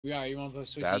Yeah, you want to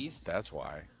switch east? That's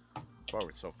why. That's why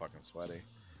we're so fucking sweaty.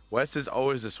 West is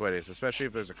always the sweatiest, especially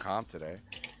if there's a comp today.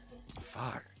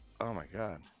 Fuck. Oh my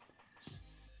god.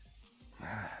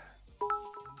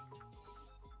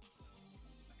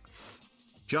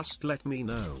 Just let me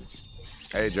know.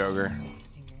 Hey, Joker.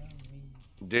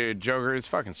 Dude, Joker is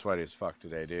fucking sweaty as fuck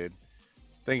today, dude.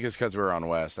 I think it's because we're on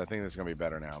West. I think it's going to be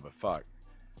better now, but fuck.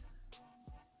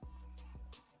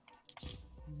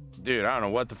 Dude, I don't know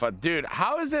what the fuck. Dude,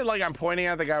 how is it like I'm pointing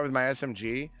at the guy with my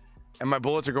SMG and my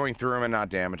bullets are going through him and not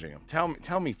damaging him?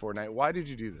 Tell me, Fortnite, why did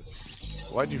you do this?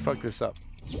 Why did you fuck this up?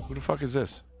 Who the fuck is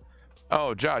this?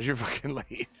 Oh, Josh, you're fucking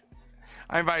late.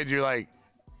 I invited you like,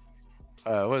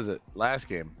 what is it? Last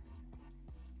game.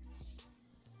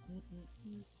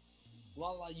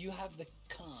 Well, you have the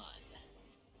con.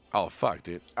 Oh, fuck,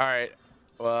 dude. All right.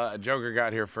 Well, Joker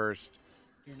got here first.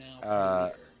 You're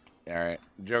now all right.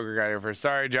 Joker got here first.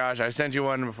 Sorry, Josh. I sent you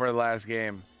one before the last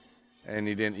game, and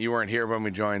you weren't here when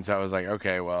we joined, so I was like,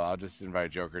 okay, well, I'll just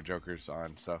invite Joker. Joker's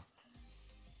on, so.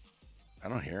 I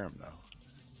don't hear him, though.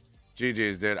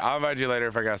 GG's, dude. I'll invite you later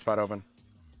if I got a spot open.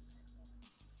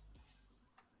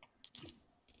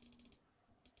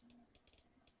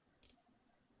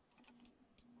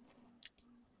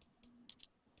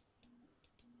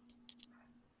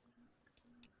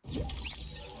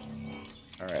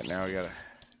 All right, now we gotta.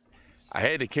 I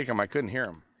had to kick him. I couldn't hear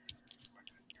him.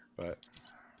 But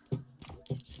all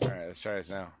right, let's try this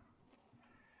now.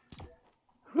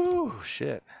 Whew,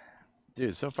 shit, dude,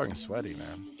 it's so fucking sweaty,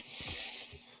 man.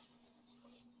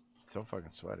 So fucking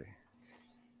sweaty.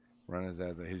 Run his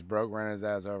ass. He's broke. Run his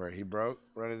ass over. He broke.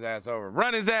 Run his ass over.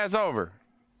 Run his ass over.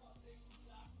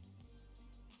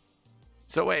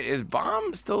 So wait, is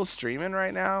Bomb still streaming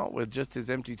right now with just his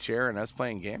empty chair and us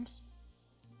playing games?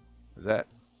 Is that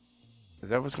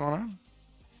what's going on?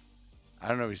 I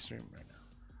don't know if he's streaming right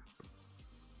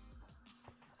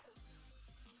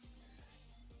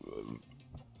now.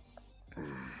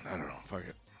 I don't know. Fuck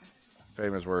it.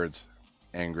 Famous words.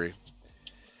 Angry.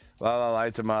 Lala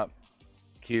lights him up.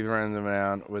 Keith runs him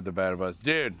down with the battle bus.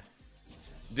 Dude,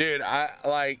 I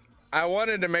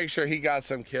wanted to make sure he got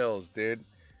some kills, dude.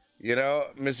 You know,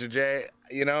 Mr. J,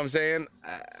 you know what I'm saying?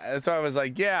 I thought I was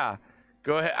like, yeah,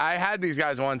 go ahead. I had these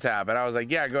guys one tap, and I was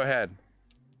like, yeah, go ahead.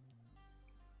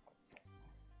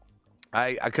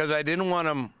 Because I didn't want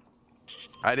them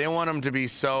to be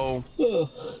so,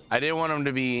 I didn't want them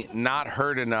to be not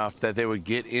hurt enough that they would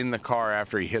get in the car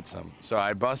after he hits them. So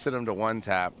I busted him to one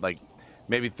tap, like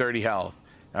maybe 30 health.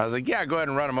 And I was like, yeah, go ahead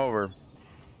and run him over.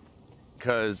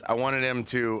 Because I wanted him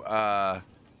to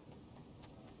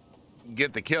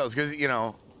get the kills. Because, you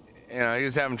know, he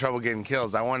was having trouble getting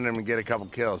kills. I wanted him to get a couple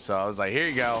kills. So I was like, here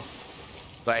you go.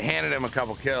 So I handed him a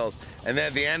couple kills. And then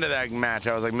at the end of that match,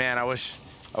 I was like, man, I wish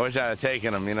I'd have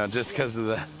taken him, you know, just because of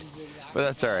the... But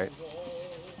that's all right.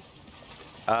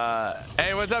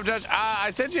 Hey, what's up, Judge?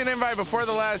 I sent you an invite before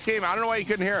the last game. I don't know why you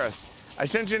couldn't hear us. I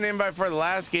sent you an invite for the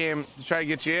last game to try to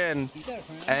get you in,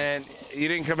 and you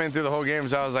didn't come in through the whole game.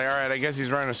 So I was like, all right, I guess he's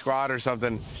running a squad or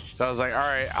something. So I was like, all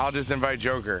right, I'll just invite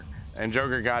Joker. And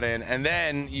Joker got in, and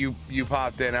then you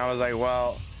popped in. I was like,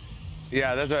 well,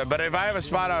 yeah, that's right. But if I have a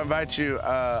spot, I'll invite you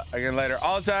again later.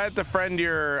 Also, I have to friend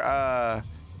your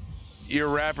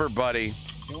rapper buddy,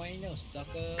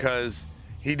 because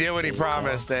he did what he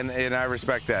promised, and I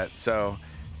respect that. So,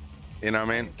 you know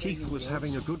what I mean? Keith was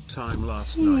having a good time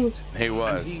last night. He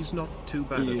was. And he's not too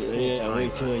bad at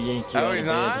Fortnite. Oh, he's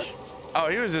not? Oh,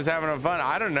 he was just having fun.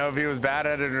 I don't know if he was bad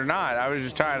at it or not. I was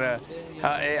just trying to.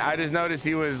 I just noticed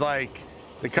he was like,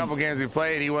 the couple games we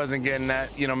played, he wasn't getting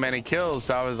that, many kills.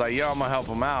 So I was like, yo, I'm gonna help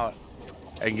him out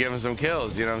and give him some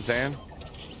kills. You know what I'm saying?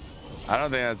 I don't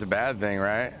think that's a bad thing,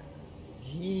 right?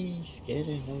 He's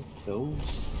getting of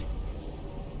those.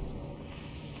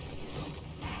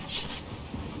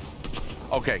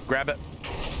 Okay, grab it.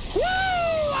 Woo!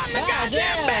 I'm the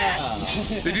goddamn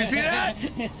best! Did you see that?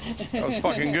 That was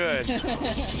fucking good.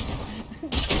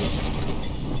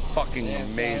 Fucking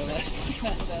amazing.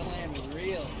 That landed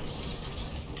real.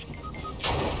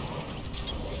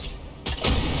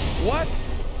 What?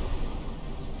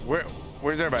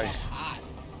 Where's everybody?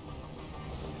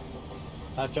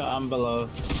 I'm below.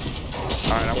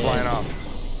 Alright, I'm flying off.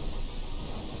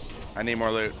 I need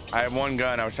more loot. I have one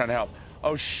gun. I was trying to help.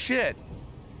 Oh, shit.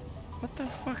 What the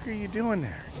fuck are you doing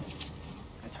there?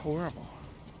 That's horrible.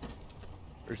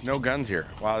 There's no guns here.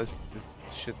 Wow, this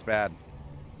shit's bad.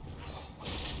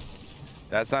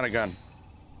 That's not a gun.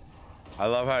 I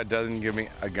love how it doesn't give me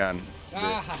a gun.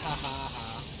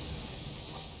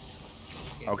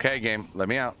 Okay, game. Let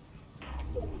me out.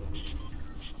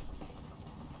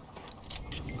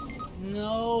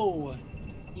 No.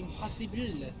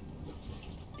 Impossible.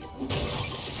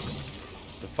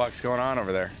 The fuck's going on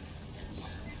over there?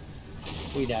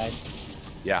 We died.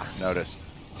 Yeah, noticed.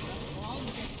 We're all in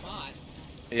the same spot.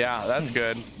 Yeah, that's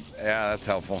good. Yeah, that's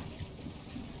helpful.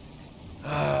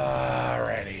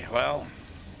 Alrighty, well.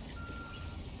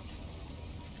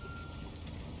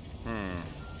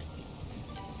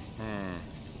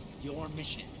 Your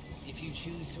mission, if you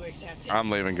choose to accept it. I'm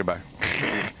leaving. Goodbye.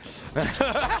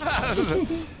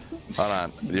 Hold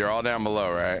on. You're all down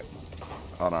below, right?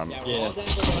 Hold on. Yeah, we're all down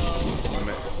below.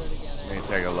 Let me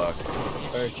take a look.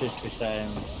 First just beside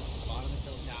him. Bottom of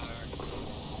the tower.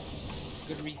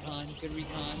 Good recon, good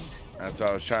recon. That's what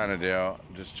I was trying to do.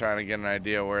 Just trying to get an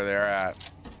idea where they're at.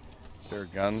 Is there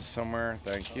guns somewhere?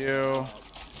 Thank you.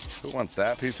 Who wants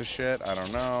that piece of shit? I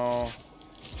don't know.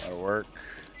 That'll work.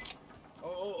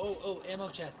 Oh, ammo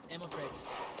chest, ammo crate.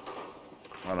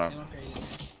 Hold on. Ammo crate.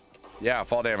 Yeah,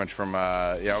 fall damage from,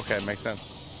 yeah, okay, makes sense.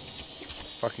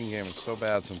 This fucking game is so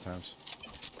bad sometimes.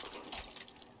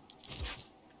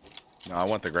 No, I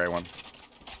want the gray one.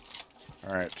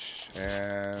 All right,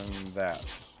 and that.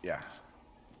 Yeah,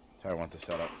 that's how I want the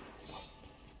setup.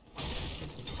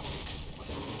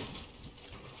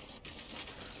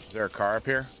 Is there a car up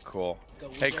here? Cool.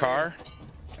 Hey, car,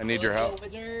 I need your help.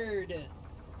 Wizard.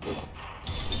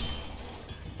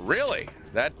 Really?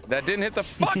 That didn't hit the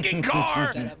fucking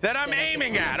car that I'm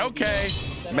aiming at. Okay,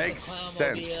 makes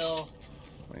sense.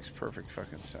 Makes perfect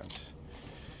fucking sense.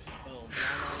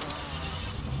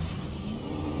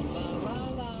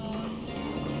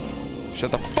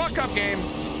 Shut the fuck up, game.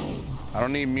 I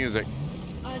don't need music.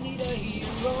 I need a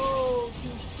hero.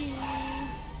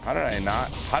 How did I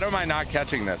not? How am I not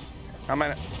catching this? How am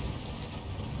I?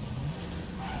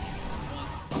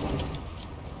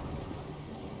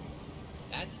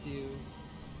 That's two.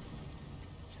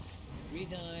 3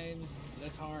 times the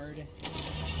card. So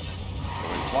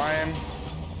he's flying,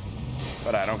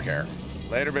 but I don't care.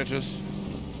 Later, bitches.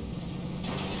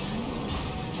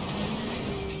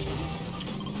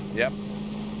 Yep.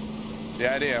 It's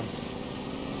the idea.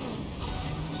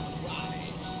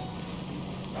 Rise.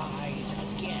 Rise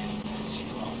again,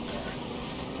 stronger.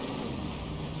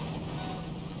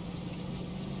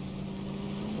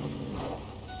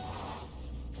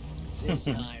 This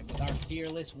time with our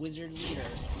fearless wizard leader.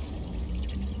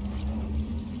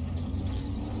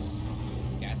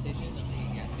 Gas station? No,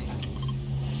 gas station.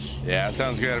 Yeah,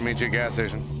 sounds good. I'll meet you at gas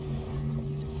station.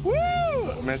 Woo!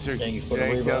 Mr. Thank you for the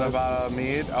Jake revive. got about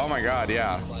mead. Oh my god,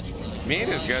 yeah. Mead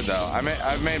is good though.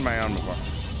 I've made my own before.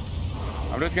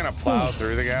 I'm just gonna plow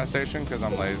through the gas station because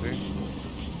I'm lazy.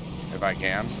 If I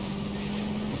can.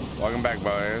 Welcome back,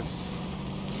 boys.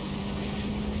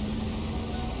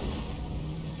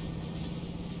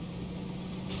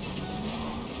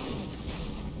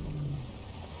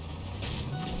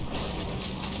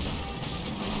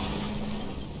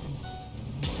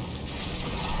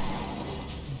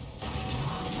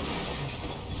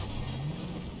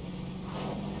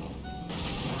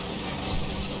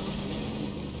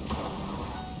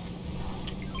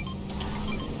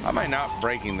 How am I not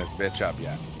breaking this bitch up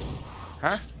yet?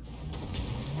 Huh?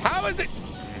 How is it?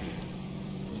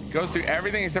 Goes through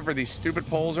everything except for these stupid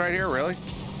poles right here, really?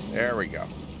 There we go.